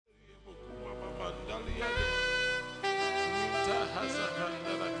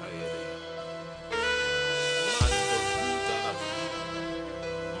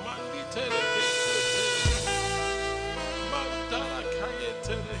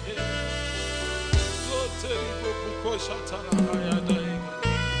we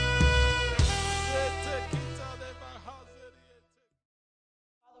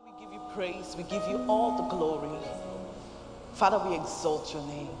give you praise. We give you all the glory. Father, we exalt your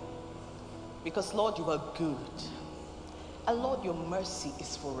name. Because, Lord, you are good. And, Lord, your mercy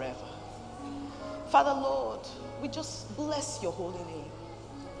is forever. Father, Lord, we just bless your holy name.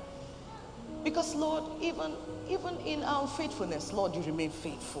 Because, Lord, even in our faithfulness, Lord, you remain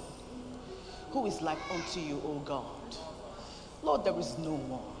faithful. Who is like unto you, O God? Lord, there is no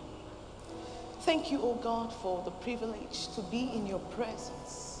one. Thank you, O God, for the privilege to be in your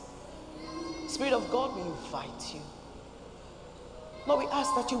presence. Spirit of God, we invite you. Lord, we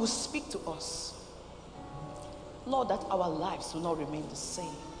ask that you will speak to us. Lord, that our lives will not remain the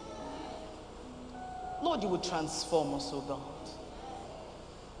same. Lord, you will transform us, O God.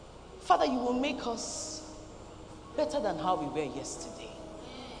 Father, you will make us better than how we were yesterday.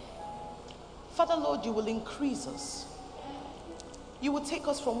 Father, Lord, you will increase us. You will take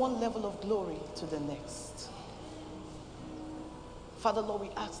us from one level of glory to the next. Father, Lord, we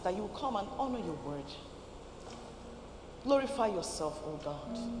ask that you will come and honor your word. Glorify yourself, O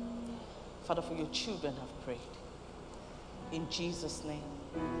God. Father, for your children have prayed. In Jesus' name.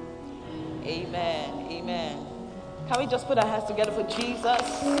 Amen. Amen. Can we just put our hands together for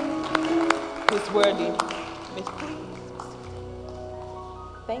Jesus? Who's worthy. Miss, please.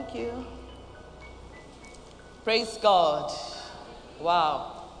 Thank you. Praise God.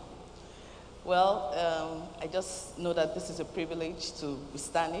 Wow. Well, I just know that this is a privilege to be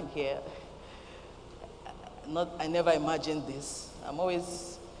standing here. I never imagined this. I'm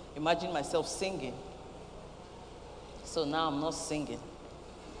always imagining myself singing. So now I'm not singing.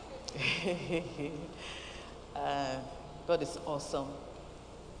 God is awesome.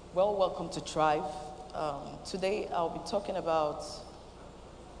 Well, welcome to Thrive. Today I'll be talking about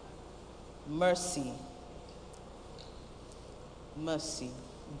mercy. Mercy.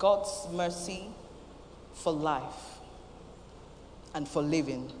 God's mercy for life and for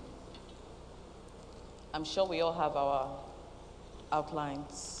living. I'm sure we all have our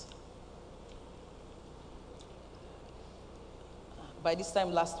outlines. By this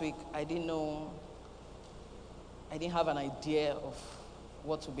time last week, I didn't have an idea of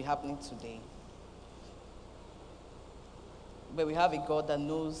what will be happening today. But we have a God that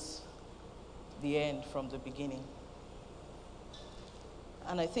knows the end from the beginning.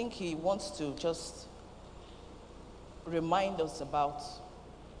 And I think he wants to just remind us about,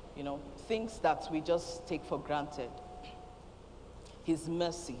 things that we just take for granted. His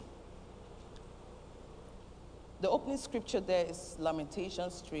mercy. The opening scripture there is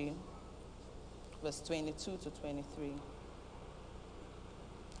Lamentations 3, verse 22 to 23.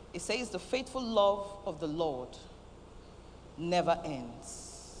 It says, the faithful love of the Lord never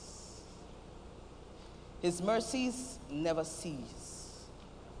ends. His mercies never cease.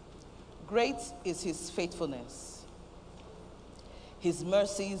 Great is his faithfulness. His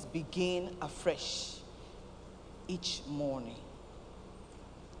mercies begin afresh each morning.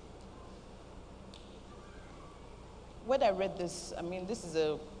 When I read this, this is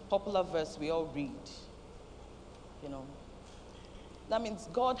a popular verse we all read. That means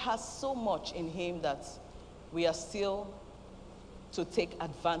God has so much in him that we are still to take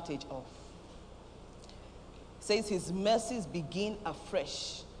advantage of. It says his mercies begin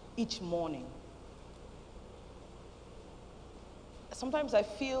afresh each morning. Sometimes I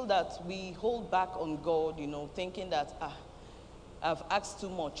feel that we hold back on God, thinking that, I've asked too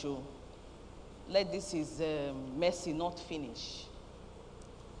much, let this his mercy not finish.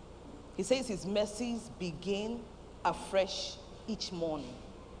 He says his mercies begin afresh each morning.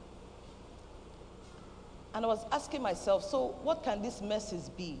 And I was asking myself, so what can these mercies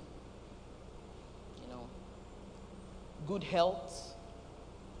be? Good health,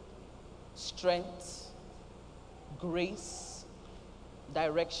 strength, grace,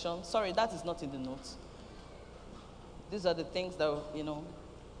 direction. Sorry, that is not in the notes. These are the things that,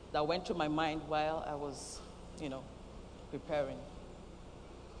 that went through my mind while I was, preparing.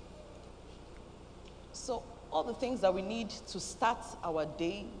 So all the things that we need to start our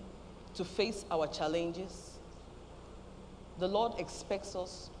day, to face our challenges, the Lord expects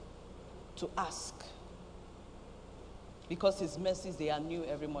us to ask. Because his mercies, they are new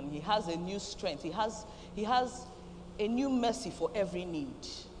every morning. He has a new strength. He has a new mercy for every need.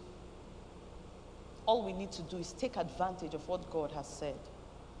 All we need to do is take advantage of what God has said.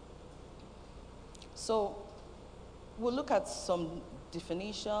 So we'll look at some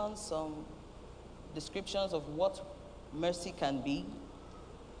definitions, some descriptions of what mercy can be.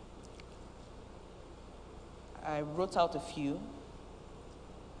 I wrote out a few.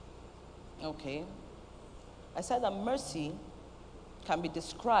 Okay. I said that mercy can be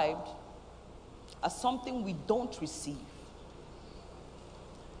described as something we don't receive.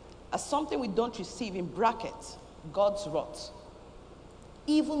 As something we don't receive, in brackets, God's wrath,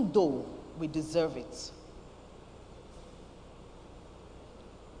 even though we deserve it.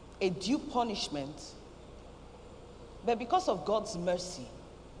 A due punishment, but because of God's mercy,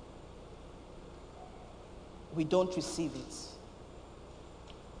 we don't receive it.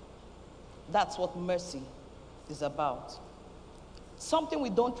 That's what mercy is about. Something we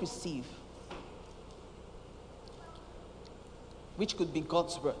don't receive, which could be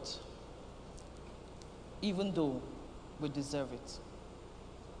God's wrath, even though we deserve it.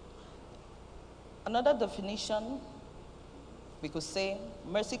 Another definition, we could say,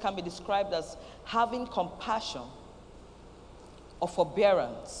 mercy can be described as having compassion or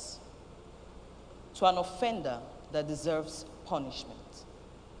forbearance to an offender that deserves punishment.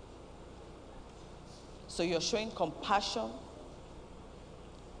 So you're showing compassion,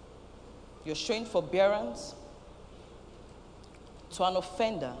 you're showing forbearance to an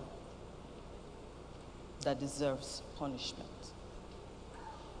offender that deserves punishment.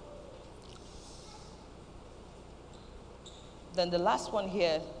 Then the last one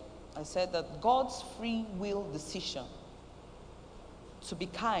here, I said that God's free will decision to be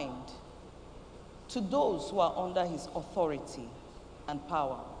kind to those who are under his authority and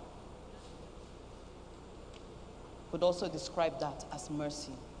power would also describe that as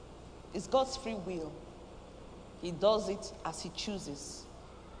mercy. It's God's free will. He does it as he chooses.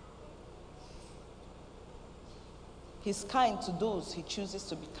 He's kind to those he chooses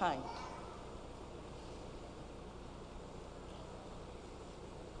to be kind.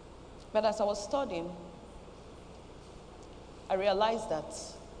 But as I was studying, I realized that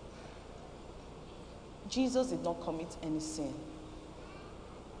Jesus did not commit any sin.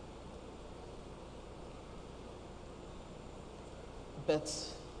 But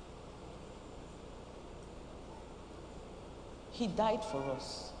he died for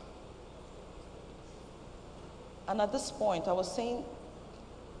us. And at this point, I was saying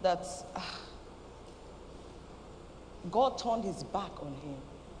that God turned his back on him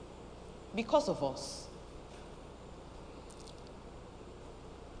because of us.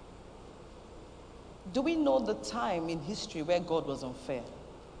 Do we know the time in history where God was unfair?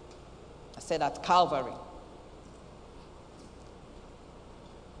 I said at Calvary.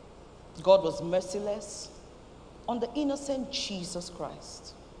 God was merciless on the innocent Jesus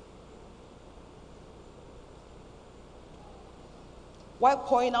Christ, while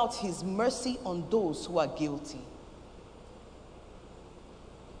pouring out his mercy on those who are guilty.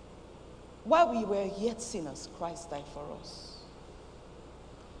 While we were yet sinners, Christ died for us.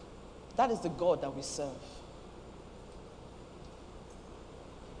 That is the God that we serve.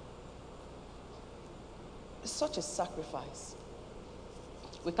 It's such a sacrifice.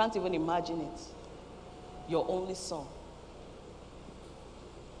 We can't even imagine it. Your only son.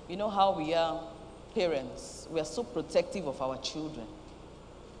 You know how we are parents. We are so protective of our children.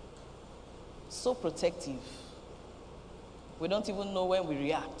 So protective. We don't even know when we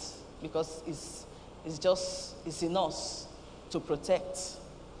react because it's in us to protect.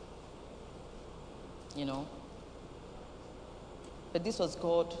 You know. But this was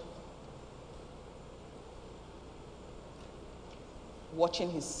God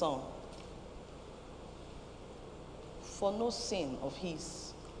watching his son for no sin of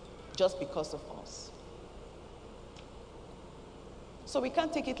his, just because of us. So we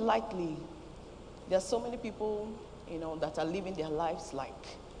can't take it lightly. There are so many people, that are living their lives like,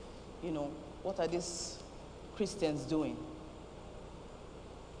 what are these Christians doing?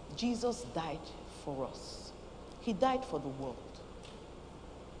 Jesus died for us. He died for the world,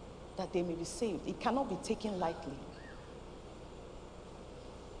 that they may be saved. It cannot be taken lightly.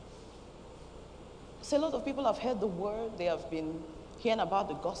 So a lot of people have heard the word, they have been hearing about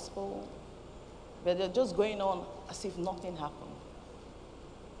the gospel, but they're just going on as if nothing happened.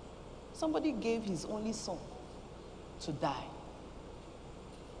 Somebody gave his only son to die.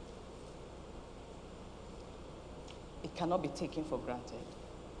 It cannot be taken for granted.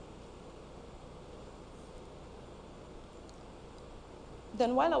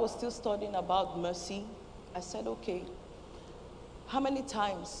 Then while I was still studying about mercy, I said, okay, how many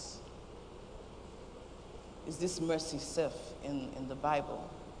times is this mercy self in the Bible?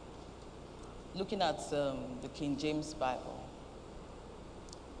 Looking at the King James Bible.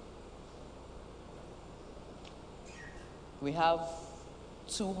 We have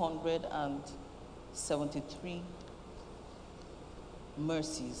 273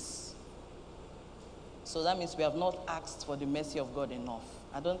 mercies. So that means we have not asked for the mercy of God enough.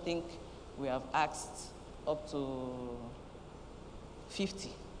 I don't think we have asked up to 50.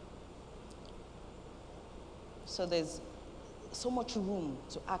 So there's so much room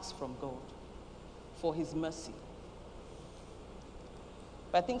to ask from God for his mercy.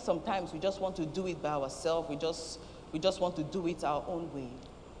 But I think sometimes we just want to do it by ourselves. We just want to do it our own way.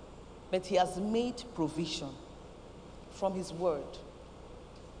 But he has made provision from his word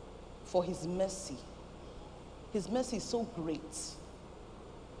for his mercy. His mercy is so great.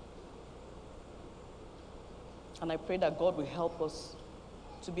 And I pray that God will help us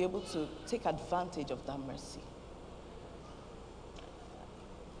to be able to take advantage of that mercy.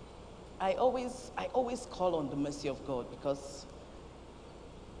 I always call on the mercy of God because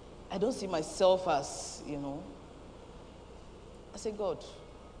I don't see myself as, I say, God,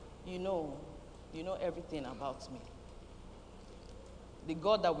 you know everything about me. The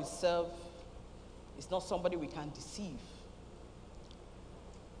God that we serve is not somebody we can deceive.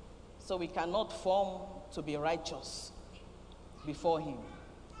 So we cannot form to be righteous before him.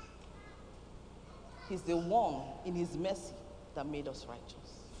 He's the one in his mercy that made us righteous.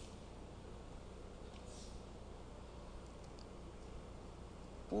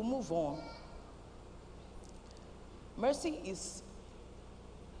 We'll move on. Mercy is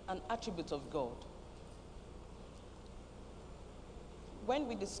an attribute of God. When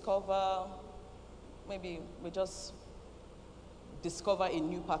we discover, maybe we just discover a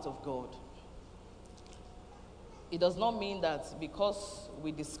new part of God, it does not mean that because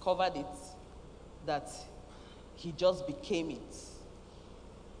we discovered it, that he just became it.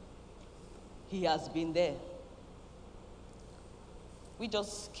 He has been there. We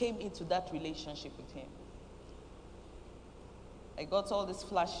just came into that relationship with him. I got all these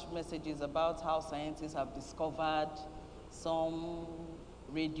flash messages about how scientists have discovered some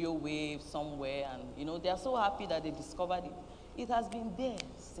radio wave somewhere, and they are so happy that they discovered it. It has been there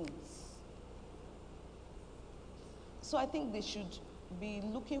since. So I think they should be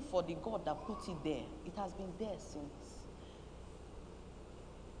looking for the God that put it there. It has been there since.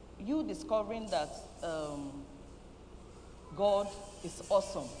 You discovering that God is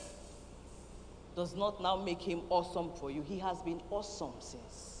awesome does not now make him awesome for you. He has been awesome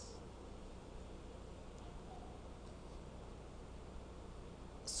since.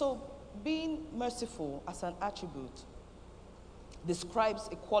 So being merciful as an attribute describes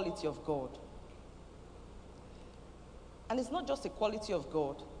a quality of God. And it's not just a quality of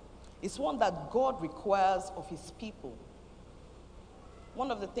God, it's one that God requires of his people.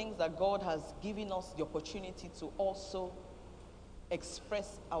 One of the things that God has given us the opportunity to also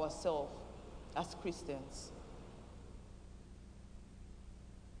express ourselves as Christians.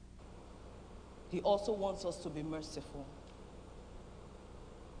 He also wants us to be merciful.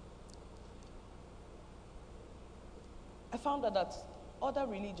 I found out that other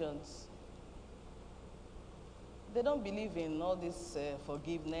religions, they don't believe in all this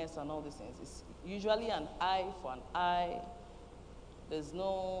forgiveness and all these things. It's usually an eye for an eye. There's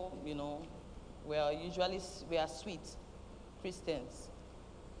no, we are sweet Christians.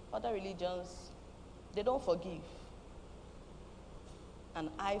 Other religions, they don't forgive. An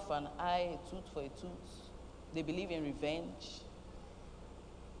eye for an eye, a tooth for a tooth. They believe in revenge.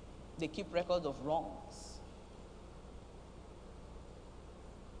 They keep record of wrongs.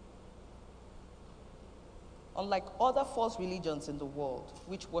 Unlike other false religions in the world,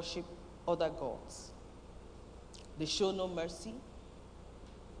 which worship other gods, they show no mercy,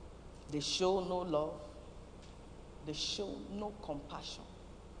 they show no love, they show no compassion.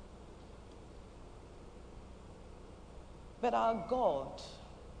 But our God,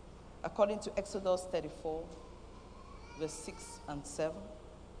 according to Exodus 34, verse 6 and 7,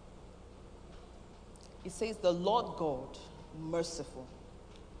 it says, "The Lord God, merciful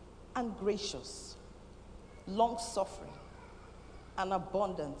and gracious, long-suffering and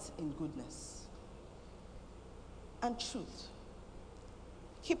abundant in goodness and truth,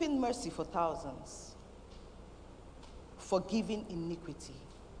 keeping mercy for thousands, forgiving iniquity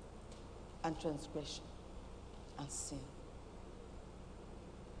and transgression and sin."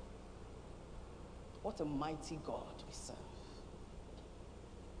 What a mighty God we serve.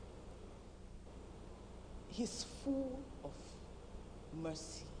 He's full of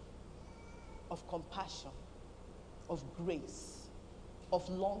mercy, of compassion, of grace, of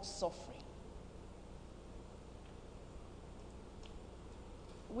long suffering.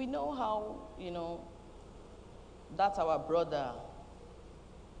 We know how, that's our brother.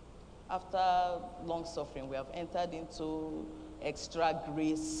 After long suffering, we have entered into extra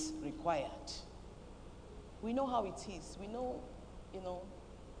grace required. We know how it is. We know,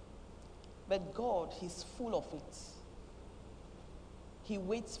 but God, he's full of it. He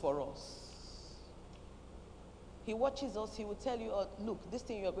waits for us. He watches us. He will tell you, oh, look, this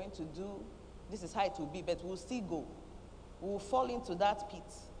thing you are going to do, this is how it will be, but we'll still go. We will fall into that pit.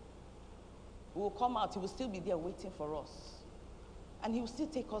 We will come out. He will still be there waiting for us. And he will still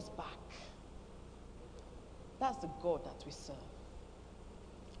take us back. That's the God that we serve.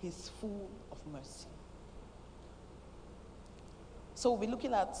 He's full of mercy. So we'll be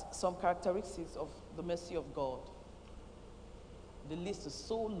looking at some characteristics of the mercy of God. The list is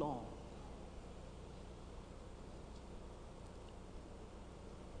so long.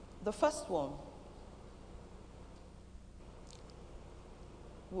 The first one,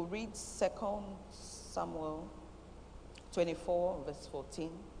 we'll read 2 Samuel 24, verse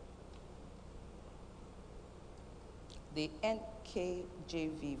 14. The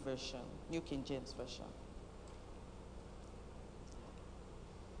NKJV version, New King James Version.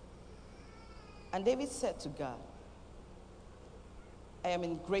 And David said to God, I am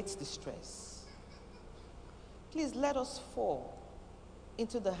in great distress. Please let us fall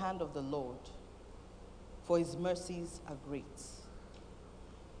into the hand of the Lord, for his mercies are great.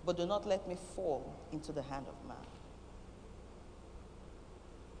 But do not let me fall into the hand of man.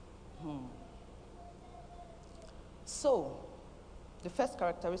 So, the first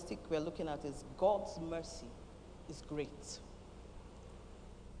characteristic we're looking at is God's mercy is great.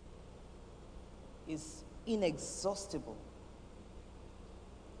 Is inexhaustible.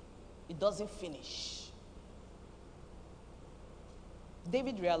 It doesn't finish.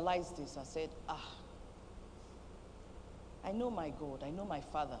 David realized this and said, I know my God, I know my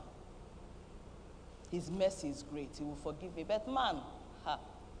Father. His mercy is great. He will forgive me. But man,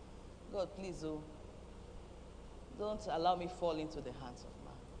 God, please, don't allow me fall into the hands of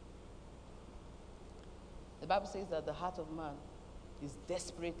man. The Bible says that the heart of man is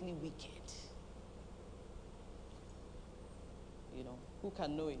desperately wicked. You know, who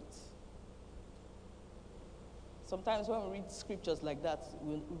can know it? Sometimes when we read scriptures like that,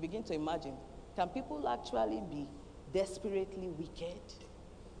 we begin to imagine, can people actually be desperately wicked?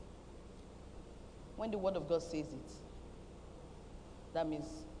 When the Word of God says it, that means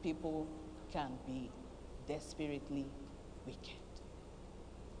people can be desperately wicked.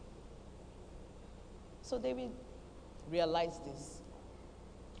 So David realized this.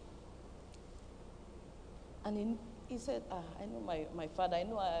 And he said, I know my Father, I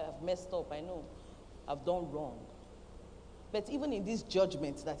know I have messed up, I know I've done wrong. But even in this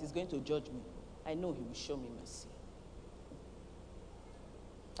judgment that is going to judge me, I know he will show me mercy.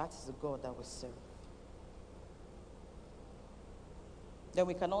 That is the God that we serve. Then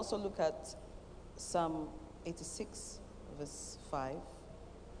we can also look at Psalm 86, verse 5.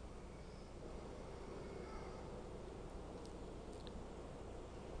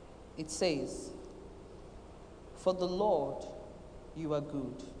 It says, for the Lord, you are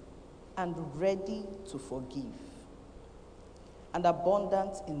good and ready to forgive, and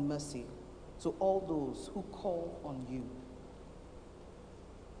abundant in mercy to all those who call on you.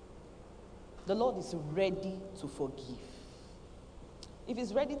 The Lord is ready to forgive. If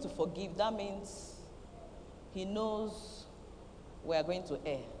he's ready to forgive, that means he knows we are going to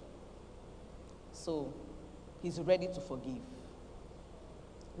err. So he's ready to forgive.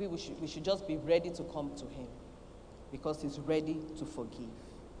 We should just be ready to come to him because he's ready to forgive.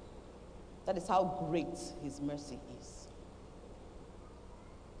 That is how great his mercy is.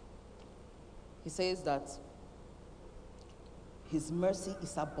 He says that his mercy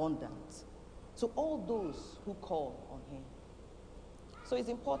is abundant to all those who call on him. So it's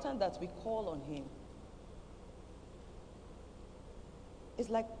important that we call on him. It's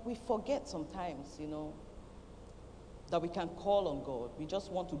like we forget sometimes, that we can call on God. We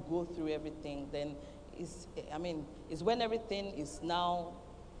just want to go through everything. Then it's when everything is now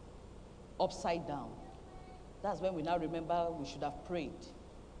upside down. That's when we now remember we should have prayed.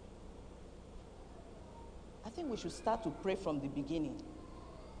 I think we should start to pray from the beginning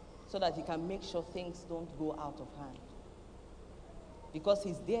so that he can make sure things don't go out of hand. Because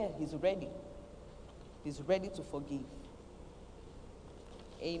he's there, he's ready. He's ready to forgive.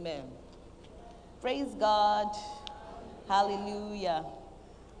 Amen. Praise God. Hallelujah.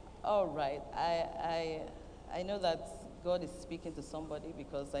 All right. I know that God is speaking to somebody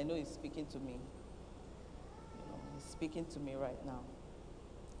because I know he's speaking to me. He's speaking to me right now.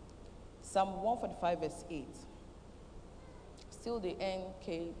 Psalm 145, verse 8. Still the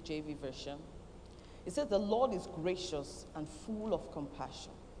NKJV version. It says, the Lord is gracious and full of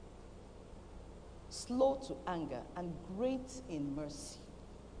compassion, slow to anger, and great in mercy.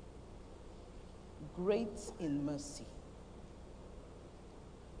 Great in mercy.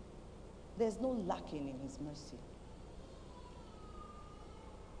 There's no lacking in his mercy.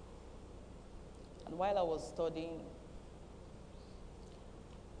 And while I was studying,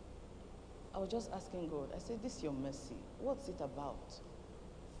 I was just asking God, I said, this is your mercy. What's it about?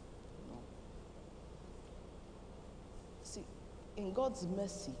 You know? See, in God's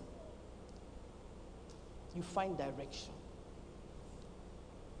mercy, you find direction.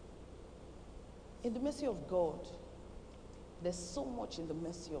 In the mercy of God, there's so much in the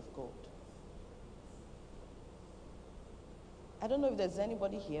mercy of God. I don't know if there's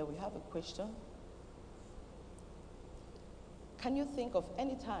anybody here. We have a question. Can you think of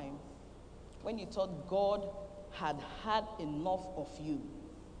any time when you thought God had had enough of you,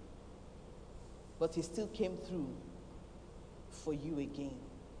 but he still came through for you again?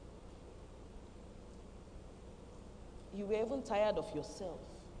 You were even tired of yourself,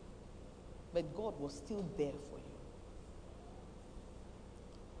 but God was still there for you.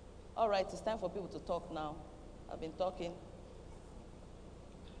 All right, it's time for people to talk now. I've been talking.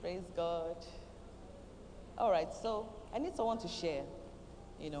 Praise God. All right, so I need someone to share,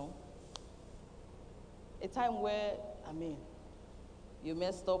 a time where, you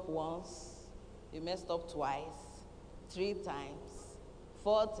messed up once, you messed up twice, 3 times,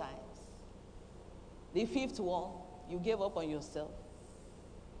 4 times. The 5th one, you gave up on yourself,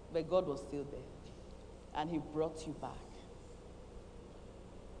 but God was still there, and he brought you back.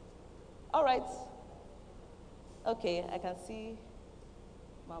 All right. Okay, I can see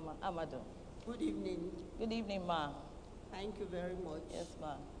Mama Amado. Good evening. Good evening, Ma. Thank you very much. Yes,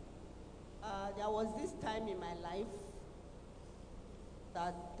 Ma. There was this time in my life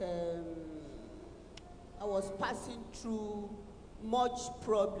that I was passing through much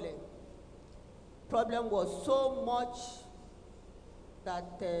problem. Problem was so much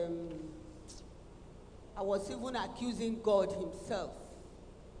that I was even accusing God himself.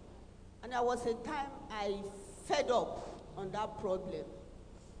 And there was a time I fed up on that problem.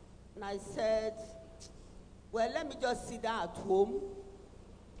 And I said, well, let me just sit down at home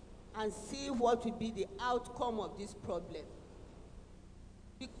and see what will be the outcome of this problem.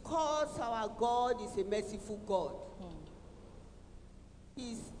 Because our God is a merciful God.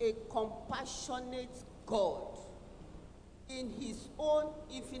 He's a compassionate God. In his own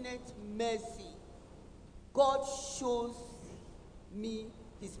infinite mercy, God shows me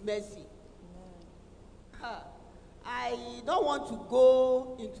his mercy. I don't want to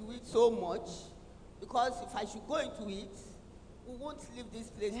go into it so much, because if I should go into it, we won't leave this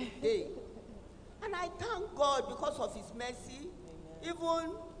place today. And I thank God because of his mercy. Amen.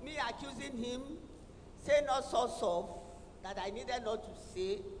 Even me accusing him, saying all sorts of that I needed not to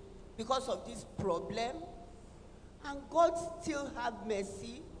say because of this problem. And God still had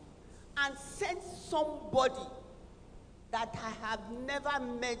mercy and sent somebody that I have never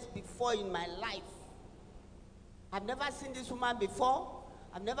met before in my life. I've never seen this woman before.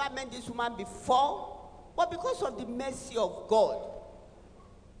 I've never met this woman before. But because of the mercy of God,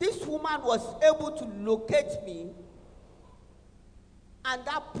 this woman was able to locate me, and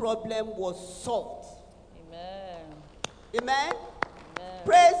that problem was solved. Amen. Amen. Amen.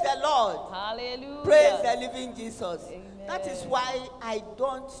 Praise the Lord. Hallelujah. Praise the living Jesus. Amen. That is why I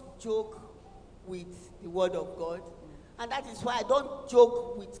don't joke with the word of God. And that is why I don't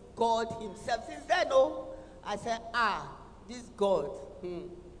joke with God himself. Since then, I said, this God,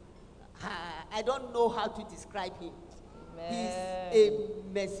 I don't know how to describe him. Amen. He's a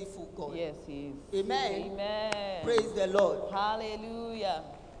merciful God. Yes, he is. Amen. Amen. Praise the Lord. Hallelujah.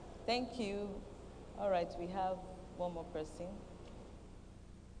 Thank you. All right, we have one more person.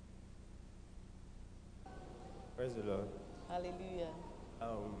 Praise the Lord. Hallelujah.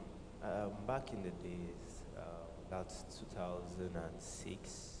 Back in the days, that's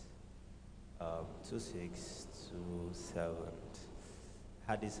 2006, 26 to 7,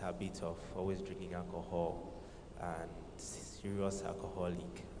 had this habit of always drinking alcohol, and serious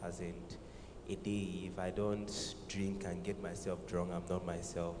alcoholic, as in a day, if I don't drink and get myself drunk, I'm not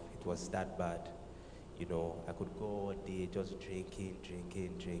myself. It was that bad. I could go all day just drinking.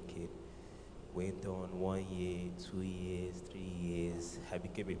 Went on 1 year, 2 years, 3 years. I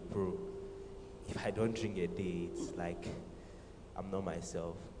became a pro. If I don't drink a day, it's like I'm not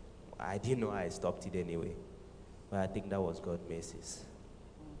myself. I didn't know I stopped it anyway. But I think that was God's mercies.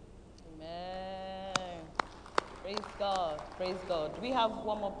 Amen. Praise God. Praise God. Do we have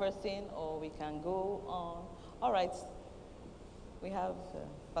one more person, or we can go on? All right. We have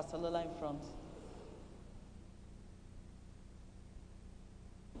Pastor Lola in front.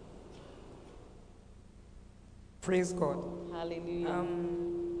 Praise God. Hallelujah.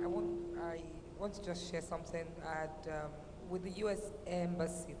 I want to just share something. With the U.S.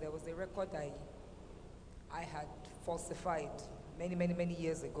 Embassy, there was a record I had falsified many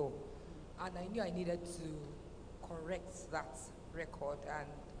years ago. And I knew I needed to correct that record. And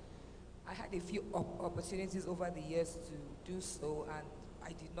I had a few opportunities over the years to do so, and I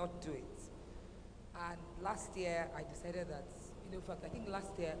did not do it. And last year, I decided that, in fact, I think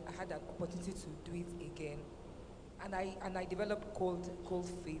last year I had an opportunity to do it again. And I developed cold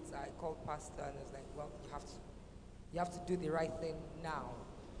feet. I called pastor and I was like, well, you have to do the right thing now.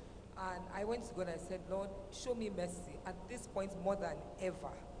 And I went to God and I said, Lord, show me mercy. At this point, more than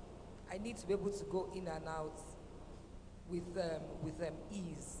ever, I need to be able to go in and out with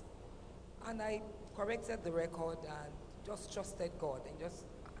ease. And I corrected the record and just trusted God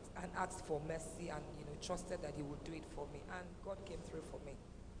and asked for mercy and trusted that He would do it for me. And God came through for me.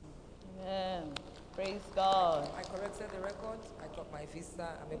 Amen. Praise God. I corrected the record. I got my visa.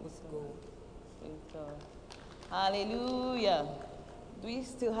 I'm able to go. Praise God. Hallelujah. Do we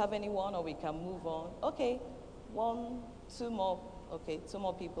still have anyone, or we can move on? Okay, two more. Okay, two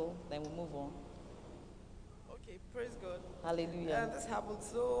more people, then we'll move on. Okay, praise God. Hallelujah. And this happened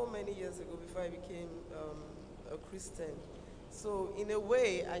so many years ago before I became a Christian. So in a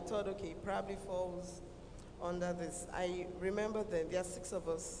way, I thought, okay, it probably falls under this. I remember that there are 6 of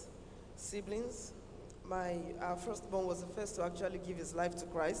us siblings. Our firstborn was the first to actually give his life to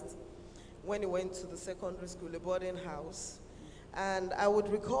Christ when he went to the secondary school, a boarding house. And I would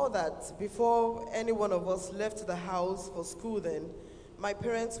recall that before any one of us left the house for school then, my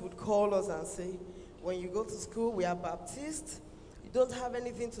parents would call us and say, when you go to school, we are Baptist. You don't have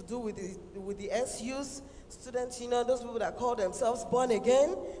anything to do with the SUs, students, those people that call themselves born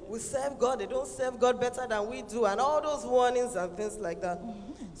again. We serve God. They don't serve God better than we do, and all those warnings and things like that.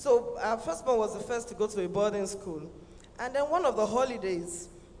 So our firstborn was the first to go to a boarding school. And then one of the holidays,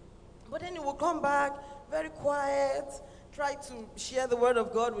 but then he would come back very quiet, try to share the word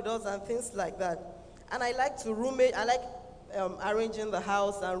of God with us and things like that. And I like to roommate. I like arranging the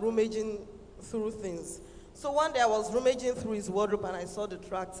house and rummaging through things. So one day I was rummaging through his wardrobe and I saw the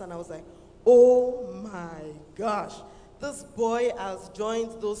tracts and I was like, oh my gosh, this boy has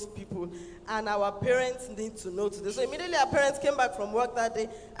joined those people and our parents need to know today. So immediately our parents came back from work that day.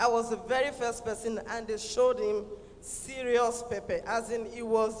 I was the very first person and they showed him serious pepper, as in he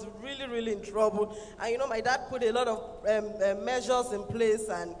was really, really in trouble. And my dad put a lot of measures in place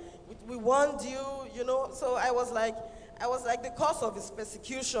and we warned you, so I was like the cause of his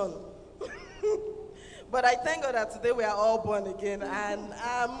persecution. But I thank God that today we are all born again, and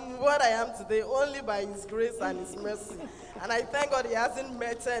I'm what I am today only by His grace and His mercy. And I thank God He hasn't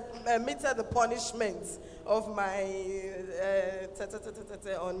meted the punishment of my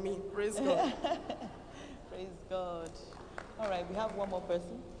on me. Praise God. Praise God. All right, we have one more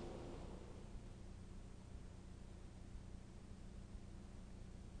person.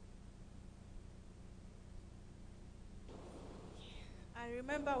 I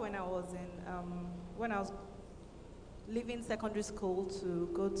remember when I was leaving secondary school to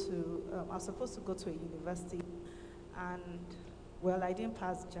go to, I was supposed to go to a university, and well, I didn't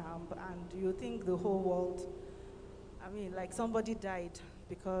pass JAMB, and you think the whole world, like somebody died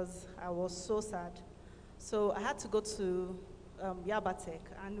because I was so sad. So I had to go to Yabatech,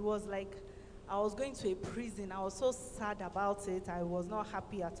 and it was like I was going to a prison. I was so sad about it. I was not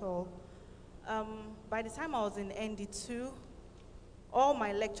happy at all. By the time I was in ND2, all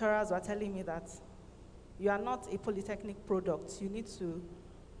my lecturers were telling me that you are not a polytechnic product. You need to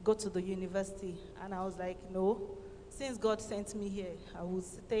go to the university. And I was like, no, since God sent me here, I will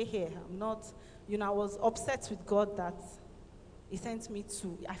stay here. I'm not, I was upset with God that He sent me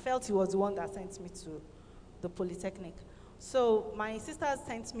to, I felt He was the one that sent me to the polytechnic. So my sisters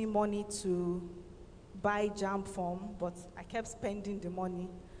sent me money to buy JAMB form, but I kept spending the money.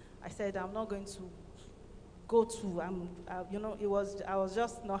 I said, I'm not going to go to, I was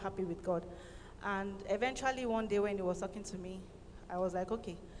just not happy with God. And eventually one day when He was talking to me, I was like,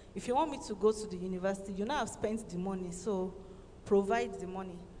 okay, if you want me to go to the university, I've spent the money, so provide the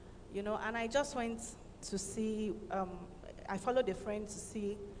money, And I just went to see, I followed a friend to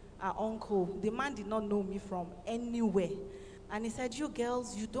see our uncle. The man did not know me from anywhere. And he said, you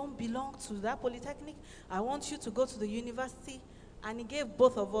girls, you don't belong to that polytechnic. I want you to go to the university. And he gave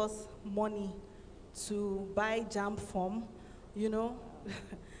both of us money to buy JAMB form,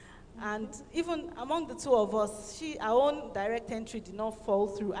 And even among the two of us, our own direct entry did not fall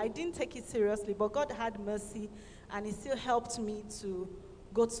through. I didn't take it seriously, but God had mercy, and He still helped me to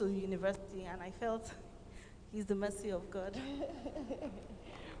go to university, and I felt He's the mercy of God.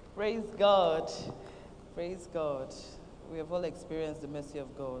 Praise God. Praise God. We have all experienced the mercy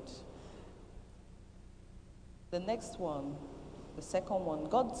of God. The next one, the second one,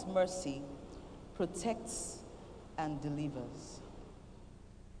 God's mercy protects and delivers.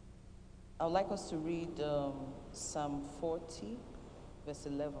 I would like us to read Psalm 40, verse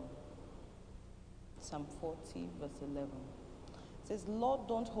 11. Psalm 40, verse 11. It says, Lord,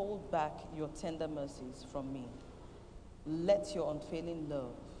 don't hold back your tender mercies from me. Let your unfailing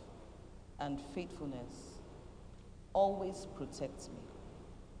love and faithfulness always protect me.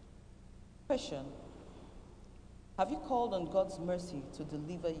 Question: have you called on God's mercy to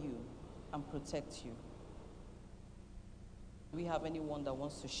deliver you and protect you? Do we have anyone that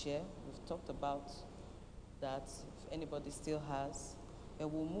wants to share? We've talked about that. If anybody still has,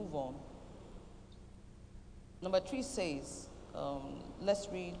 then we'll move on. Number 3 says, let's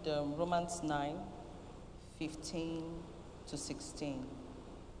read Romans 9, 15 to 16.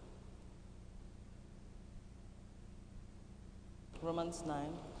 Romans 9,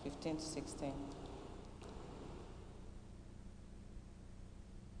 15 to 16.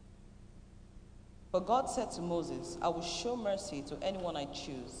 But God said to Moses, I will show mercy to anyone I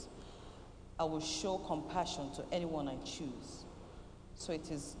choose. I will show compassion to anyone I choose. So it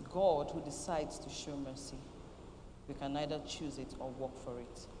is God who decides to show mercy. We can either choose it or work for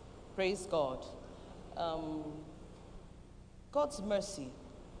it. Praise God. God's mercy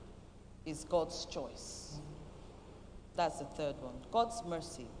is God's choice. That's the third one. God's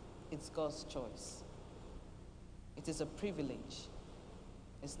mercy is God's choice. It is a privilege.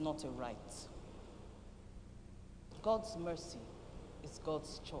 It's not a right. God's mercy is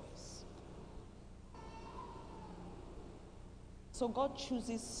God's choice. So God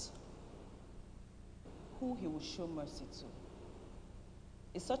chooses who he will show mercy to.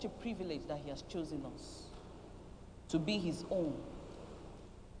 It's such a privilege that he has chosen us to be his own.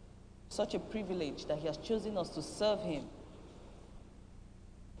 Such a privilege that he has chosen us to serve him,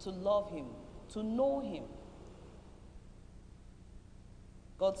 to love him, to know him.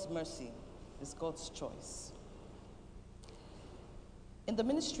 God's mercy is God's choice. In the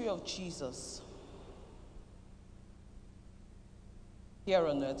ministry of Jesus, here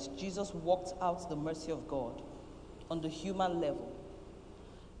on earth, Jesus walked out the mercy of God on the human level.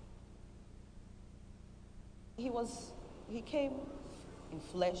 He came in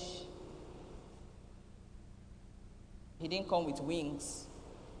flesh. He didn't come with wings.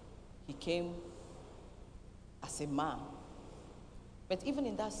 He came as a man. But even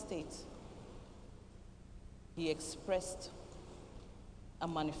in that state, he expressed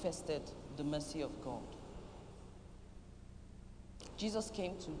and manifested the mercy of God. Jesus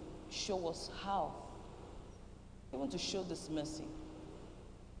came to show us how. He wanted to show this mercy.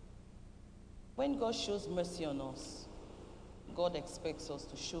 When God shows mercy on us, God expects us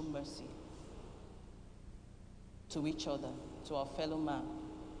to show mercy to each other, to our fellow man.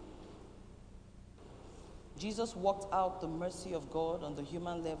 Jesus walked out the mercy of God on the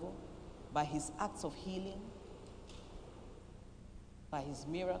human level by his acts of healing, by his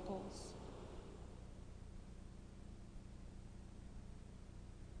miracles.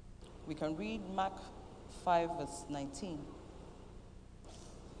 We can read Mark 5, verse 19. It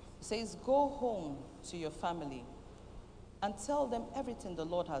says, go home to your family and tell them everything the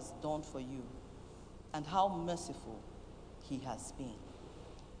Lord has done for you and how merciful he has been.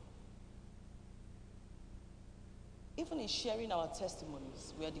 Even in sharing our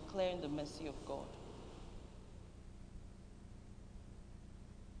testimonies, we are declaring the mercy of God.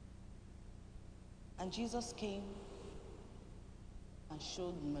 And Jesus came and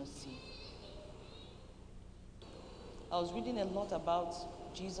showed mercy. I was reading a lot about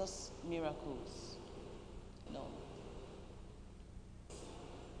Jesus' miracles.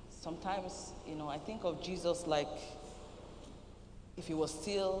 Sometimes, I think of Jesus like if he was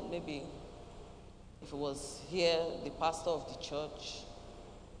still, maybe, if he was here, the pastor of the church,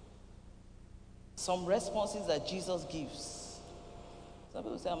 some responses that Jesus gives. Some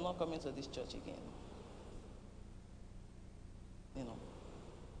people say, I'm not coming to this church again.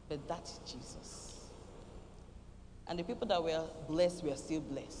 But that is Jesus. And the people that were blessed were still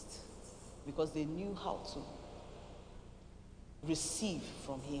blessed because they knew how to receive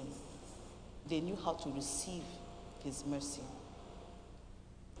from him. They knew how to receive his mercy.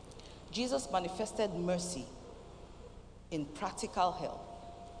 Jesus manifested mercy in practical help,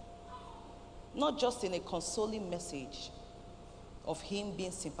 not just in a consoling message of him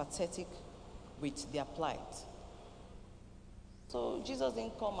being sympathetic with their plight. So Jesus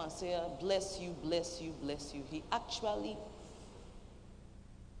didn't come and say, bless you, bless you, bless you. He actually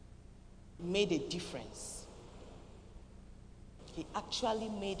made a difference. He actually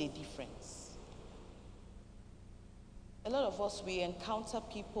made a difference. A lot of us, we encounter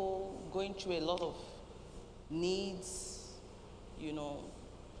people going through a lot of needs, a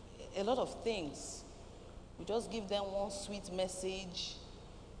lot of things. We just give them one sweet message,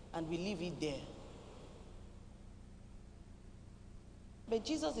 and we leave it there. But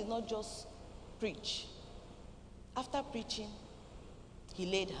Jesus did not just preach. After preaching, he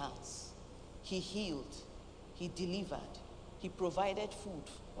laid hands, he healed, he delivered, he provided food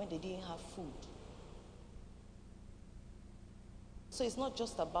when they didn't have food. So it's not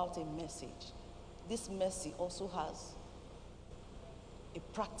just about a message. This mercy also has a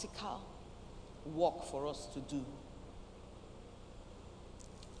practical work for us to do.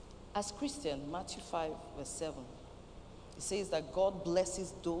 As Christians, Matthew 5, verse 7, it says that God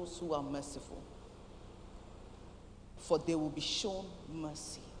blesses those who are merciful, for they will be shown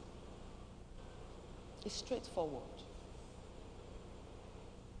mercy. It's straightforward.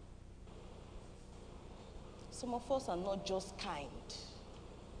 Some of us are not just kind,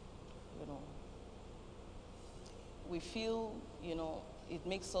 you know. We feel, you know, it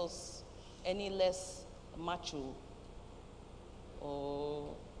makes us any less macho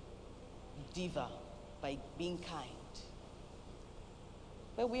or diva by being kind.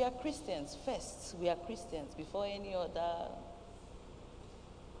 But we are Christians first. We are Christians before any other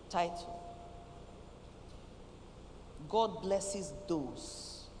title. God blesses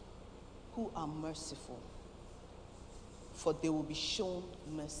those who are merciful, for they will be shown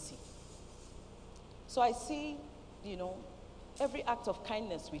mercy. So I see, you know, every act of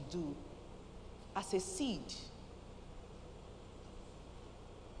kindness we do as a seed,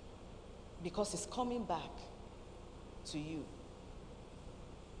 because it's coming back to you.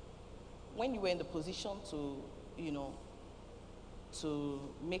 When you were in the position to, you know, to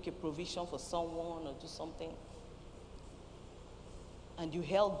make a provision for someone or do something, and you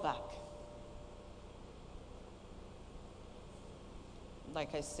held back,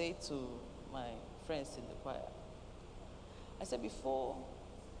 like I say to my friends in the choir, I said, before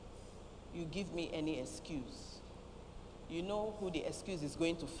you give me any excuse, you know who the excuse is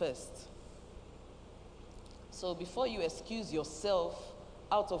going to first. So before you excuse yourself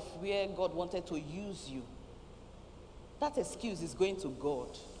out of where God wanted to use you, that excuse is going to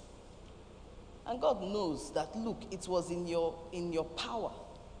God. And God knows that, look, it was in your power.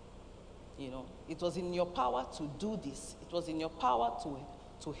 You know, it was in your power to do this. It was in your power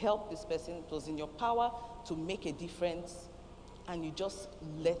to help this person. It was in your power to make a difference, and you just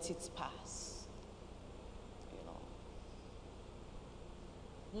let it pass. You know,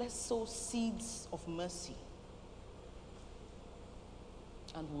 let's sow seeds of mercy,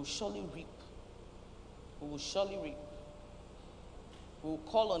 and we'll surely reap. We will surely reap. We'll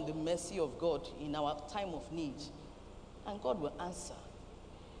call on the mercy of God in our time of need, and God will answer.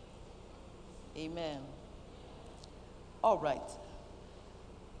 Amen. All right.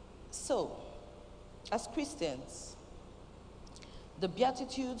 So, as Christians, the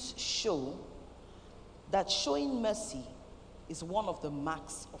Beatitudes show that showing mercy is one of the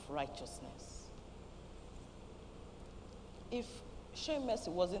marks of righteousness. If showing mercy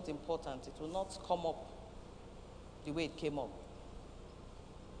wasn't important, it will not come up the way it came up.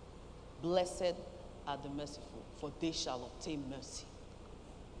 Blessed are the merciful, for they shall obtain mercy.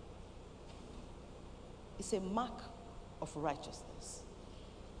 It's a mark of righteousness.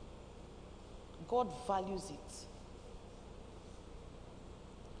 God values it.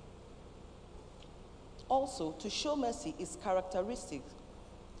 Also, to show mercy is characteristic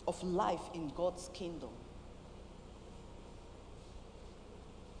of life in God's kingdom.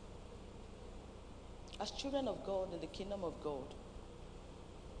 As children of God in the kingdom of God,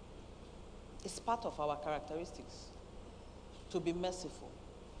 it's part of our characteristics to be merciful,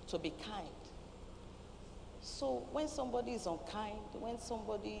 to be kind. So when somebody is unkind, when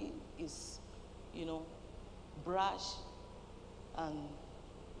somebody is, you know, brash, and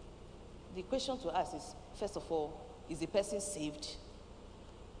the question to ask is, first of all, is the person saved?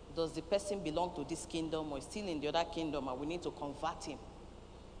 Does the person belong to this kingdom or is still in the other kingdom, and we need to convert him?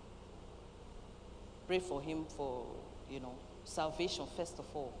 Pray for him for, you know, salvation first of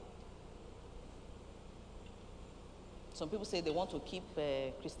all. Some people say they want to keep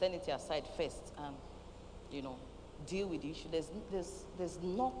Christianity aside first and, you know, deal with the issue. There's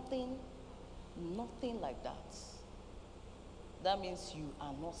nothing like that. That means you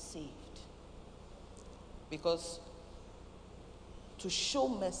are not saved. Because to show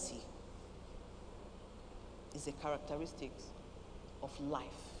mercy is a characteristic of life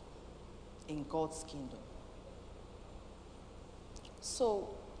in God's kingdom.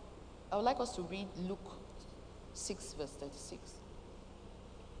 So I would like us to read Luke 6, verse 36.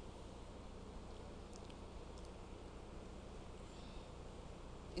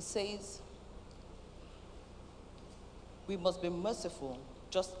 It says, we must be merciful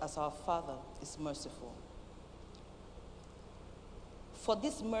just as our Father is merciful. For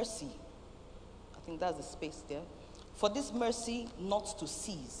this mercy, I think that's the space there. For this mercy not to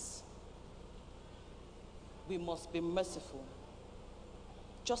cease, we must be merciful,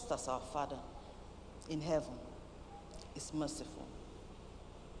 just as our Father in heaven is merciful.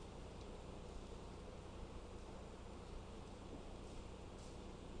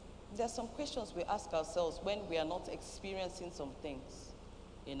 There are some questions we ask ourselves when we are not experiencing some things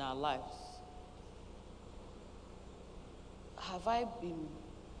in our lives. Have I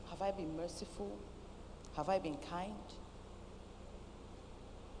been merciful? Have I been kind?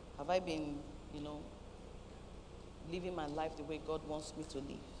 Have I been, living my life the way God wants me to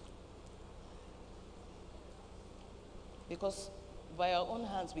live? Because by our own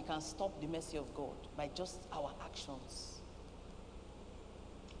hands, we can stop the mercy of God by just our actions.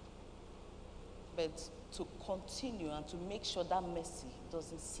 But to continue and to make sure that mercy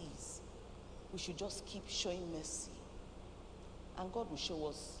doesn't cease, we should just keep showing mercy. And God will show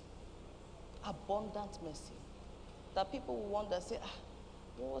us abundant mercy. That people will wonder, say,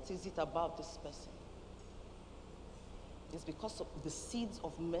 what is it about this person? It's because of the seeds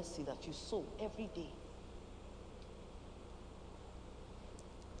of mercy that you sow every day.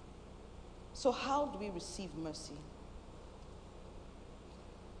 So how do we receive mercy?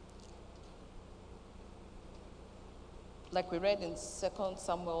 Like we read in 2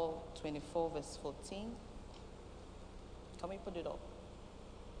 Samuel 24, verse 14. Can we put it up?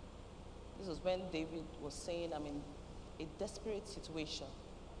 This was when David was saying, I'm in a desperate situation.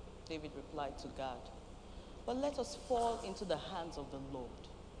 David replied to God, but let us fall into the hands of the Lord,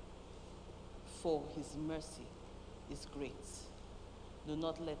 for his mercy is great. Do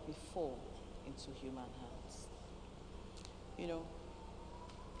not let me fall into human hands.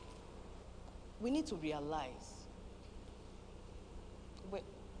 We need to realize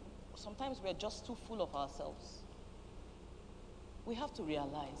sometimes we're just too full of ourselves. We have to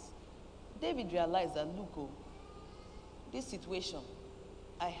realize. David realized that, look, this situation,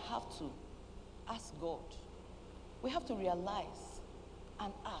 I have to ask God. We have to realize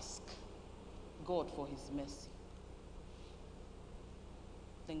and ask God for his mercy.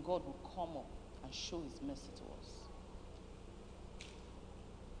 Then God will come up and show his mercy to us.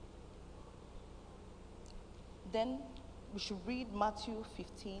 Then we should read Matthew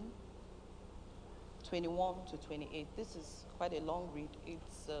 15, 21 to 28. This is quite a long read.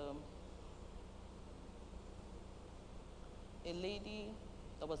 It's a lady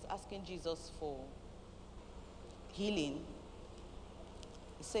that was asking Jesus for healing.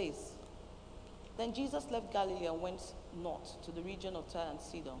 It says, then Jesus left Galilee and went north to the region of Tyre and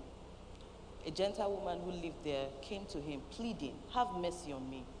Sidon. A Gentile woman who lived there came to him, pleading, have mercy on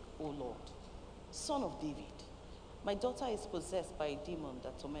me, O Lord, Son of David. My daughter is possessed by a demon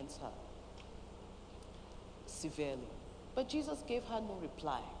that torments her severely. But Jesus gave her no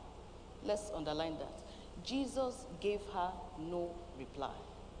reply. Let's underline that. Jesus gave her no reply.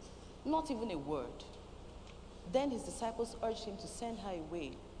 Not even a word. Then his disciples urged him to send her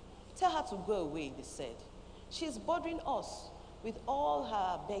away. Tell her to go away, they said. She is bothering us with all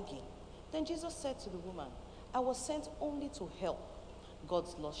her begging. Then Jesus said to the woman, I was sent only to help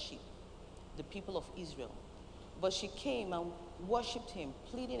God's lost sheep, the people of Israel. But she came and worshipped him,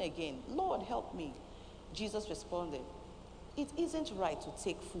 pleading again, Lord, help me. Jesus responded, it isn't right to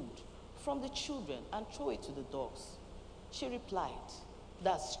take food from the children and throw it to the dogs. She replied,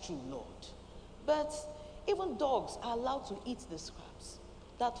 that's true, Lord. But even dogs are allowed to eat the scraps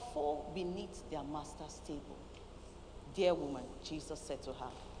that fall beneath their master's table. Dear woman, Jesus said to her,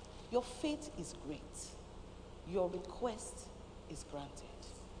 your faith is great. Your request is granted.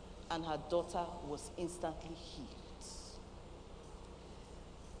 And her daughter was instantly healed.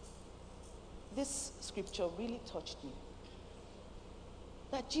 This scripture really touched me.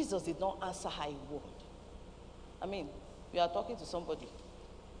 That Jesus did not answer her a word. I mean, we are talking to somebody.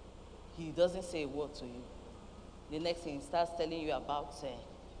 He doesn't say a word to you. The next thing, he starts telling you about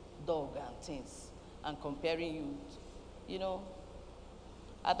dog and things and comparing you.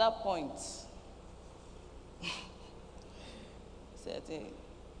 At that point, I think,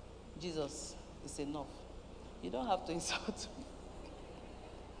 Jesus, it's enough. You don't have to insult me.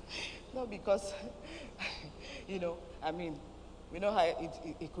 No, because, we know how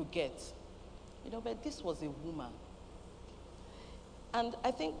it could get. But this was a woman. And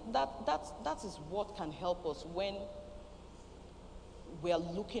I think that is what can help us when we are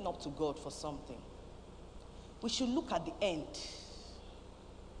looking up to God for something. We should look at the end.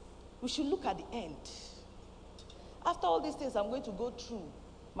 We should look at the end. After all these things I'm going to go through,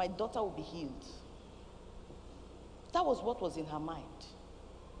 my daughter will be healed. That was what was in her mind.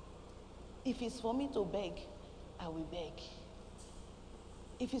 If it's for me to beg, I will beg.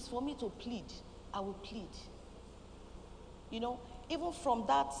 If it's for me to plead, I will plead. You know, even from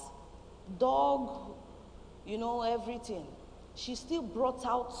that dog, you know, everything, she still brought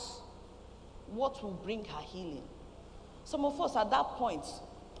out what will bring her healing. Some of us at that point,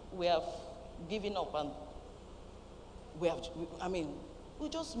 we have given up and we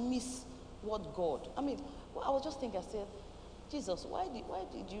just miss what God. I was just thinking, I said, Jesus, why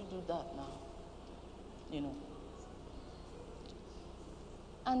did you do that now? You know.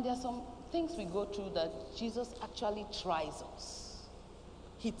 And there are some things we go through that Jesus actually tries us.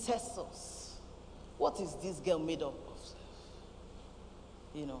 He tests us. What is this girl made up of?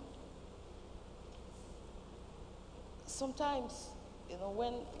 You know. Sometimes, you know,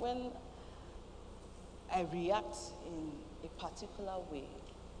 when I react in a particular way,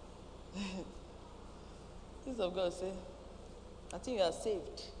 things of God say, I think you are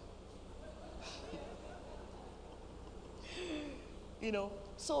saved. You know,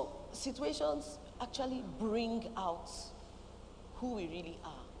 so situations actually bring out who we really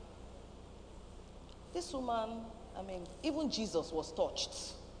are. This woman, even Jesus was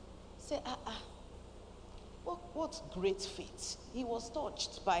touched. Say, what great faith. He was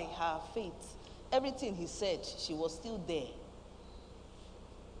touched by her faith. Everything he said, she was still there.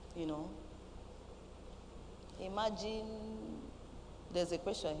 You know. Imagine, there's a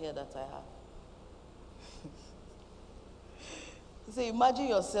question here that I have. So imagine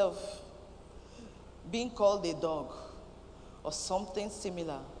yourself being called a dog or something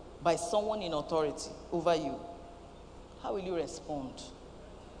similar by someone in authority over you. How will you respond?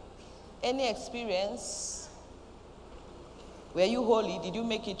 Any experience? Were you holy? Did you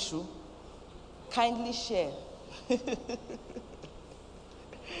make it through? Kindly share.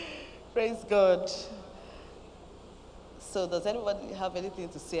 Praise God. So does anybody have anything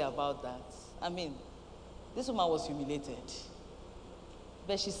to say about that? This woman was humiliated.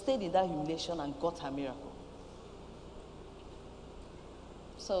 But she stayed in that humiliation and got her miracle.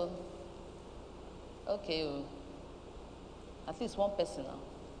 So, okay, at least one person now.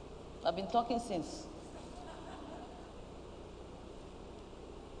 I've been talking since.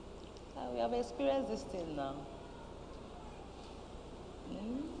 We have experienced this thing now.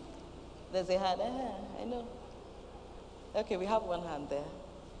 There's a hand. I know. Okay, we have one hand there.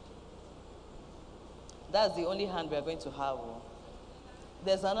 That's the only hand we are going to have.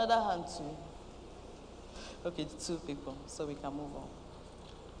 There's another hand too. Okay, 2 people, so we can move on.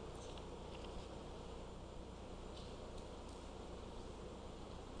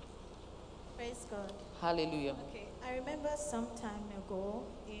 Praise God. Hallelujah. Okay, I remember some time ago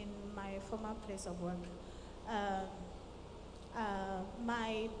in my former place of work,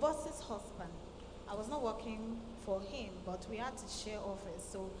 my boss's husband, I was not working for him, but we had to share office.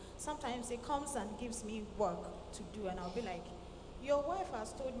 So sometimes he comes and gives me work to do, and I'll be like, your wife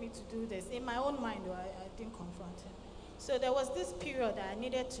has told me to do this. In my own mind, I didn't confront him. So there was this period that I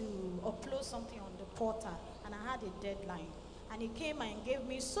needed to upload something on the portal, and I had a deadline. And he came and gave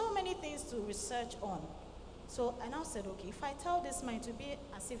me so many things to research on. So I now said, okay, if I tell this man to be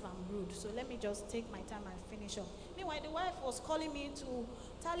as if I'm rude, so let me just take my time and finish up. Meanwhile, the wife was calling me to,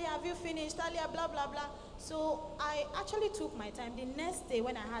 Talia, have you finished? Talia, blah, blah, blah. So I actually took my time. The next day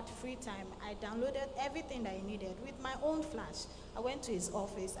when I had free time, I downloaded everything that I needed with my own flash. I went to his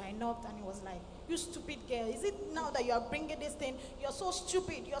office, I knocked, and he was like, you stupid girl, is it now that you are bringing this thing? You're so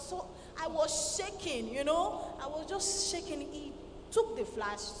stupid, I was shaking, you know? I was just shaking. He took the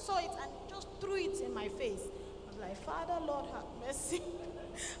flash, saw it, and just threw it in my face. I was like, Father, Lord, have mercy.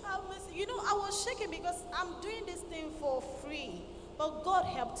 Have mercy. You know, I was shaking because I'm doing this thing for free. But God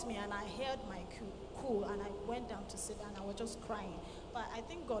helped me, and I held my cool, and I went down to sit, and I was just crying. But I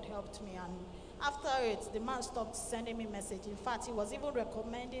think God helped me, and after it, the man stopped sending me message. In fact, he was even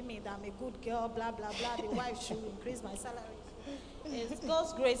recommending me that I'm a good girl, blah, blah, blah. The wife should increase my salary. It's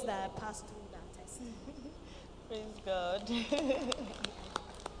God's grace that I passed through that test. Praise God.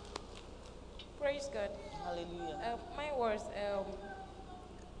 Praise God. Hallelujah. Mine was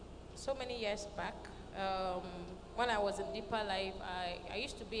so many years back. When I was in Deeper Life, I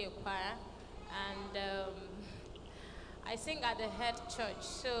used to be a choir, and I sing at the head church.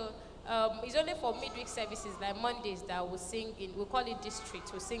 So it's only for midweek services, like Mondays, that we sing in, we call it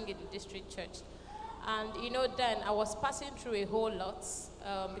district, we sing in the district church. And you know, then I was passing through a whole lot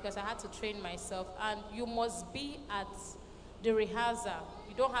because I had to train myself. And you must be at the rehearsal.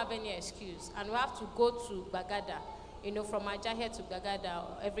 You don't have any excuse. And we have to go to Bagada, you know, from Ajahe to Bagada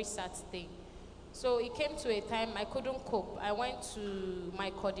every Saturday. So it came to a time I couldn't cope. I went to my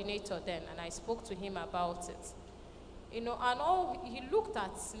coordinator then, and I spoke to him about it. You know, and he looked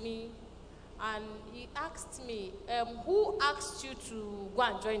at me, and he asked me, who asked you to go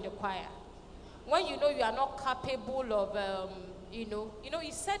and join the choir? When you know you are not capable of,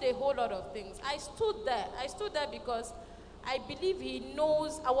 he said a whole lot of things. I stood there because I believe he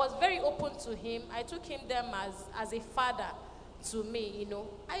knows. I was very open to him. I took him there as a father to me,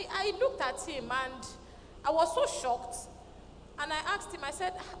 I looked at him and I was so shocked. And I asked him, I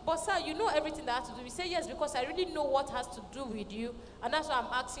said, but sir, you know everything that has to do. He said, yes, because I really know what has to do with you. And that's why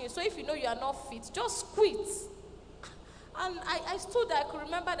I'm asking you. So if you know you are not fit, just quit. And I stood there. I could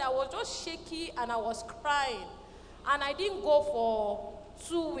remember that I was just shaky and I was crying. And I didn't go for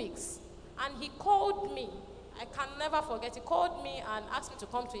 2 weeks. And he called me. I can never forget. He called me and asked me to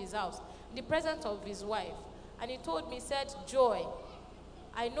come to his house in the presence of his wife. And he told me, said, Joy,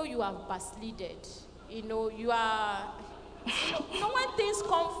 I know you have backslided. You are... when things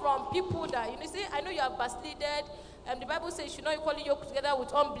come from people that, say, I know you have backslided. The Bible says you should not equally yoke together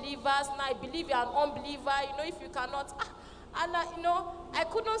with unbelievers. Now I believe you're an unbeliever. If you cannot. I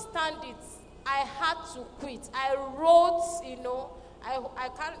couldn't stand it. I had to quit. I wrote, I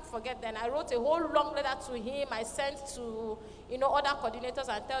can't forget then. I wrote a whole long letter to him. I sent to, other coordinators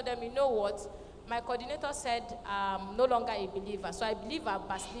and tell them, you know what? My coordinator said I'm no longer a believer. So I believe I've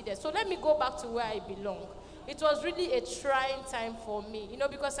backslided. So let me go back to where I belong. It was really a trying time for me,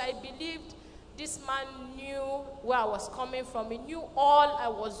 because I believed this man knew where I was coming from. He knew all I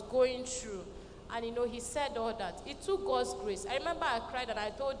was going through. And, he said all that. It took God's grace. I remember I cried and I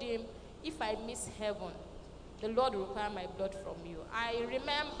told him, if I miss heaven, the Lord will require my blood from you. I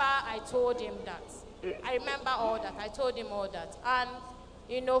remember I told him that. I remember all that. I told him all that. And,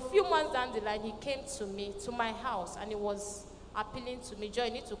 a few months down the line, he came to me, to my house, and he was appealing to me, Joy,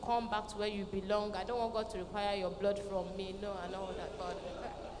 you need to come back to where you belong. I don't want God to require your blood from me. No, I know that. But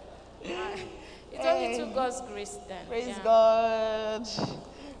it only took God's grace then. Praise God.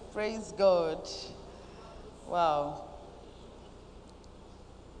 Praise God. Wow.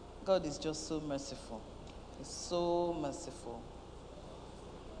 God is just so merciful. He's so merciful.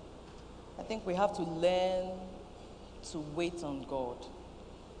 I think we have to learn to wait on God.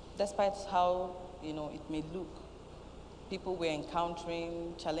 Despite how, it may look. People we're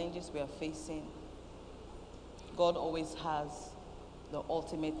encountering, challenges we are facing, God always has the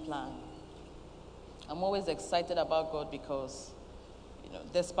ultimate plan. I'm always excited about God because,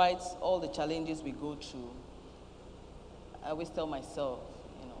 despite all the challenges we go through, I always tell myself,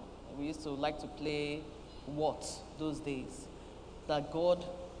 we used to like to play what those days, that God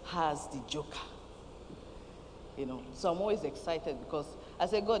has the joker. So I'm always excited because I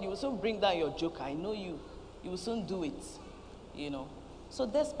say, God, you will soon bring down your joker. I know you. You will soon do it. So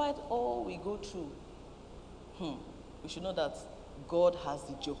despite all we go through, we should know that God has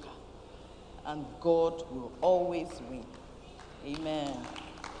the joker. And God will always win. Amen.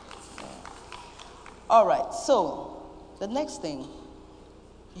 Yeah. All right, so the next thing,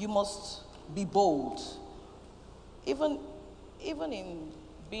 you must be bold. Even in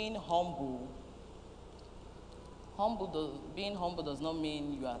being humble, being humble does not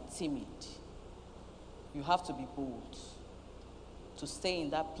mean you are timid. You have to be bold to stay in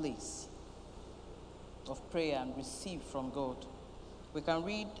that place of prayer and receive from God. We can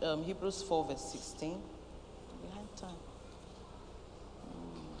read Hebrews 4 verse 16. Behind time.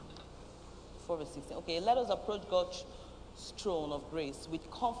 4 verse 16. Okay, let us approach God's throne of grace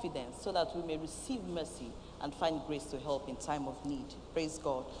with confidence so that we may receive mercy and find grace to help in time of need. Praise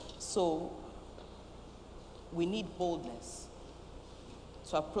God. So, we need boldness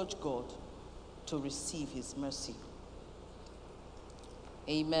to approach God to receive his mercy.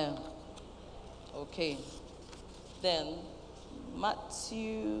 Amen. Okay. Then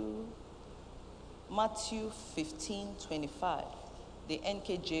Matthew 15:25, the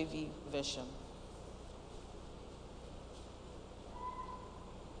NKJV version.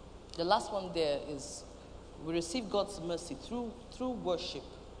 The last one there is we receive God's mercy through worship.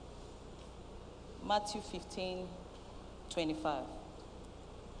 Matthew 15:25.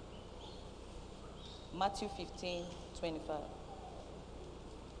 Matthew 15:25.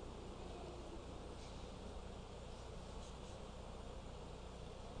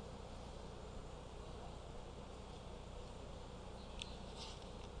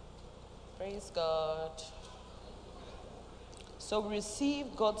 Praise God. So we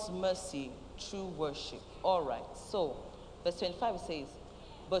receive God's mercy through worship. All right. So, verse 25 says,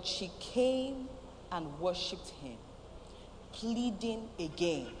 but she came and worshipped him, pleading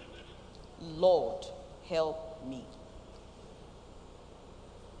again, Lord, help me.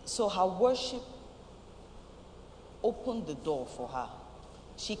 So her worship opened the door for her.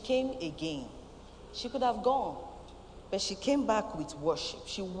 She came again. She could have gone. But she came back with worship.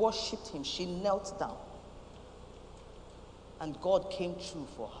 She worshiped him. She knelt down. And God came through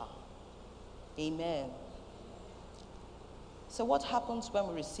for her. Amen. So what happens when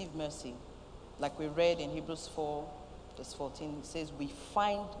we receive mercy? Like we read in Hebrews 4, verse 14, it says, we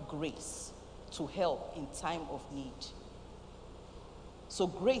find grace to help in time of need. So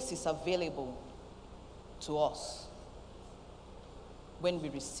grace is available to us when we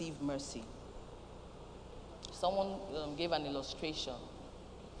receive mercy. Someone gave an illustration,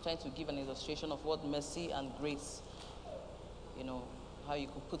 trying to give an illustration of what mercy and grace, how you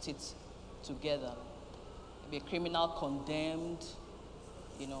could put it together. Maybe a criminal condemned,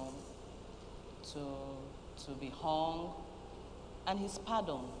 to be hung, and he's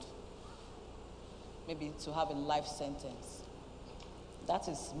pardoned, maybe to have a life sentence. That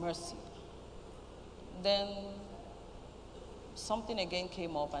is mercy. Then something again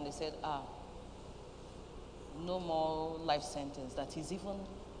came up and they said, no more life sentence, that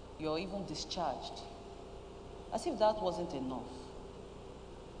you're even discharged. As if that wasn't enough.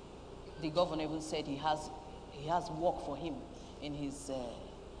 The governor even said he has work for him in his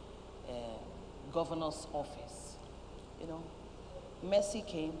governor's office. Mercy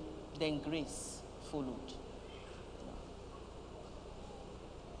came, then grace followed.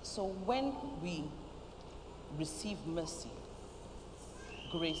 So when we receive mercy,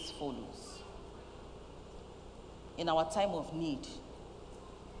 grace follows. In our time of need,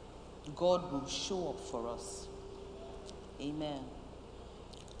 God will show up for us. Amen.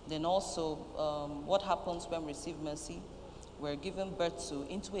 Then also, what happens when we receive mercy? We're given birth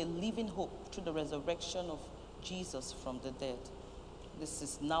into a living hope through the resurrection of Jesus from the dead. This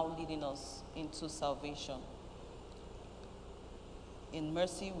is now leading us into salvation. In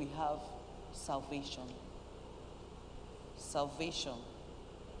mercy, we have salvation. Salvation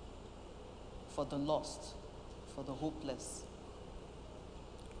for the lost, for the hopeless.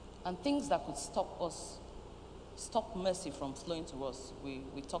 And things that could stop mercy from flowing to us.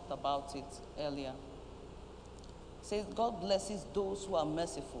 We talked about it earlier. It says, God blesses those who are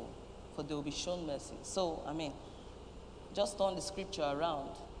merciful, for they will be shown mercy. So, just turn the scripture around.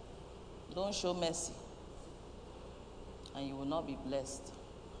 Don't show mercy, and you will not be blessed,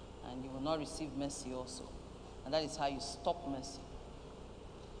 and you will not receive mercy also. And that is how you stop mercy.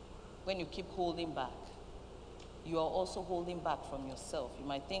 When you keep holding back, you are also holding back from yourself. You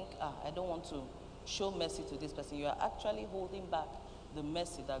might think, I don't want to show mercy to this person. You are actually holding back the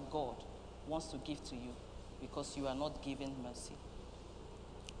mercy that God wants to give to you because you are not giving mercy.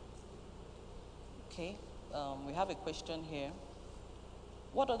 Okay, we have a question here.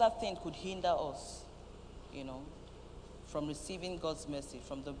 What other thing could hinder us, from receiving God's mercy,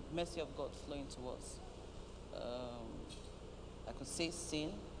 from the mercy of God flowing to us? I could say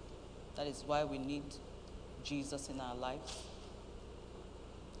sin. That is why we need Jesus in our life.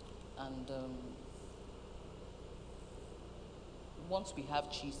 And once we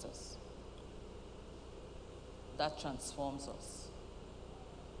have Jesus, that transforms us.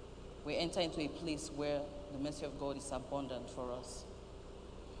 We enter into a place where the mercy of God is abundant for us.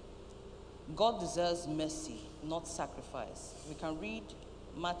 God deserves mercy, not sacrifice. We can read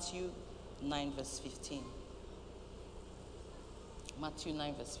Matthew 9, verse 15. Matthew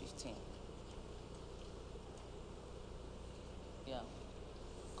 9, verse 15. Yeah.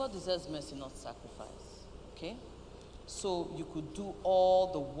 God deserves mercy, not sacrifice. Okay? So you could do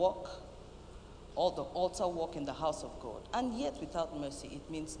all the work, all the altar work in the house of God, and yet without mercy, it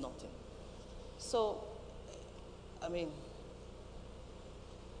means nothing. So,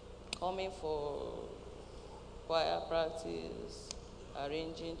 coming for choir practice,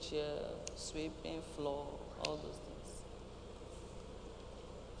 arranging chair, sweeping floor, all those things.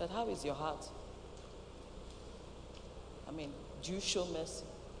 But how is your heart? Do you show mercy?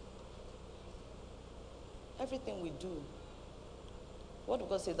 Everything we do. What does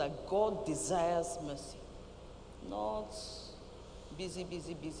God say? That God desires mercy. Not busy,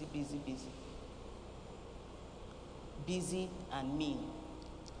 busy, busy, busy, busy. Busy and mean.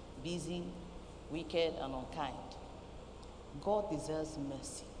 Busy, wicked, and unkind. God deserves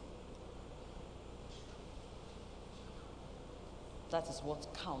mercy. That is what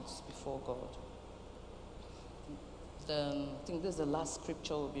counts before God. I think this is the last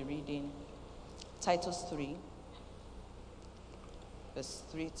scripture we'll be reading. Titus 3, verse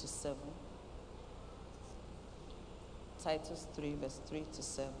 3 to 7. Titus 3, verse 3 to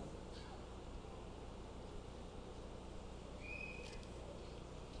 7.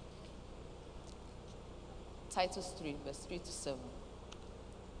 Titus 3, verse 3 to 7.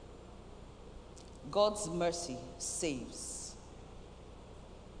 God's mercy saves.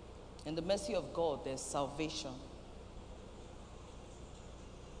 In the mercy of God, there's salvation.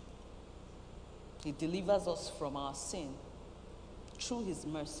 He delivers us from our sin through his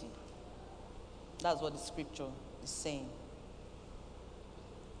mercy. That's what the scripture is saying.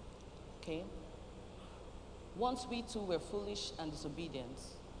 Okay? Once we too were foolish and disobedient,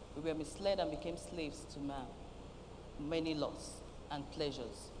 we were misled and became slaves to man, many lusts and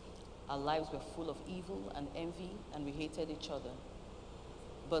pleasures. Our lives were full of evil and envy, and we hated each other.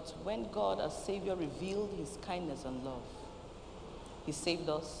 But when God, our Savior, revealed his kindness and love, he saved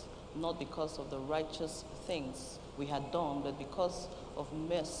us not because of the righteous things we had done, but because of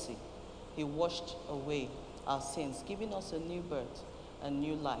mercy. He washed away our sins, giving us a new birth and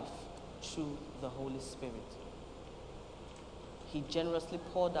new life through the Holy Spirit. He generously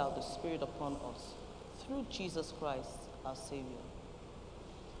poured out the Spirit upon us through Jesus Christ, our Savior.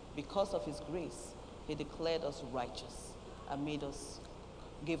 Because of his grace, he declared us righteous and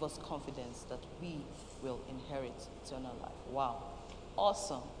gave us confidence that we will inherit eternal life. Wow.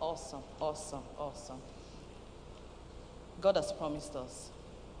 Awesome, awesome, awesome, awesome. God has promised us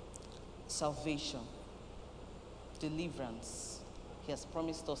salvation, deliverance. He has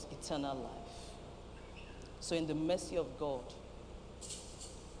promised us eternal life. So in the mercy of God,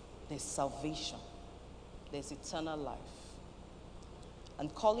 there's salvation. There's eternal life.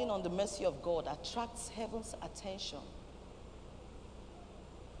 And calling on the mercy of God attracts heaven's attention.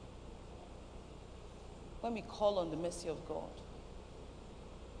 When we call on the mercy of God,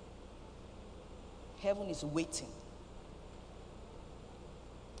 heaven is waiting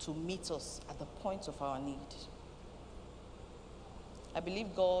to meet us at the point of our need. I believe,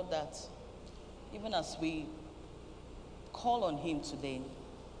 God, that even as we call on him today,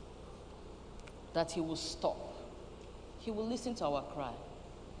 that he will stop. He will listen to our cry.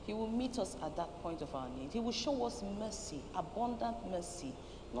 He will meet us at that point of our need. He will show us mercy, abundant mercy,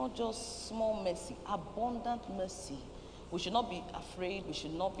 not just small mercy, abundant mercy. We should not be afraid. We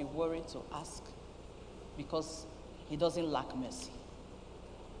should not be worried to ask, because he doesn't lack mercy.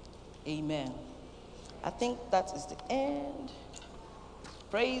 Amen. I think that is the end.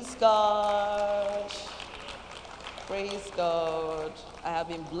 Praise God. Praise God. I have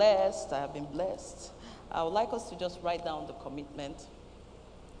been blessed. I have been blessed. I would like us to just write down the commitment.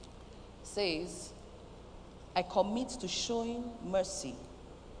 It says, I commit to showing mercy.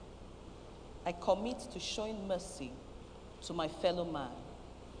 I commit to showing mercy to my fellow man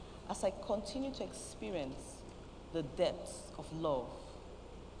as I continue to experience the depths of love,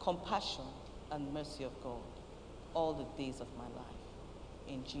 compassion, and mercy of God all the days of my life.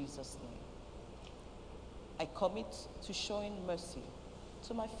 In Jesus' name. I commit to showing mercy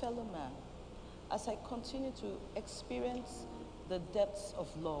to my fellow man as I continue to experience the depths of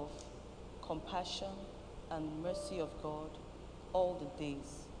love, compassion, and mercy of God all the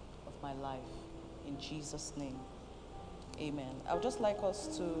days of my life. In Jesus' name. Amen. I would just like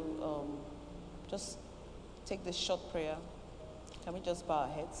us to just take this short prayer. Can we just bow our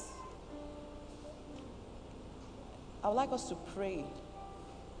heads? I would like us to pray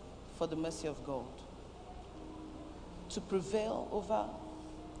for the mercy of God to prevail over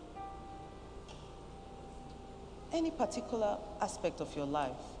any particular aspect of your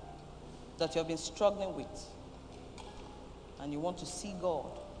life that you have been struggling with, and you want to see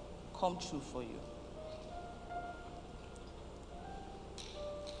God come true for you.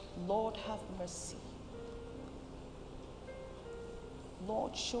 Lord, have mercy.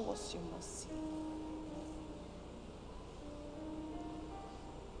 Lord, show us your mercy.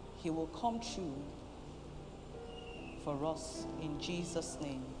 He will come true for us in Jesus'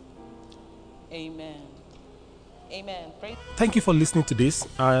 name. Amen. Amen. Praise. Thank you for listening to this.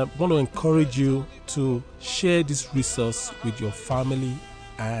 I want to encourage you to share this resource with your family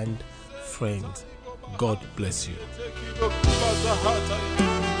and friends. God bless you.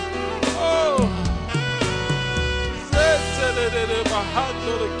 Oh.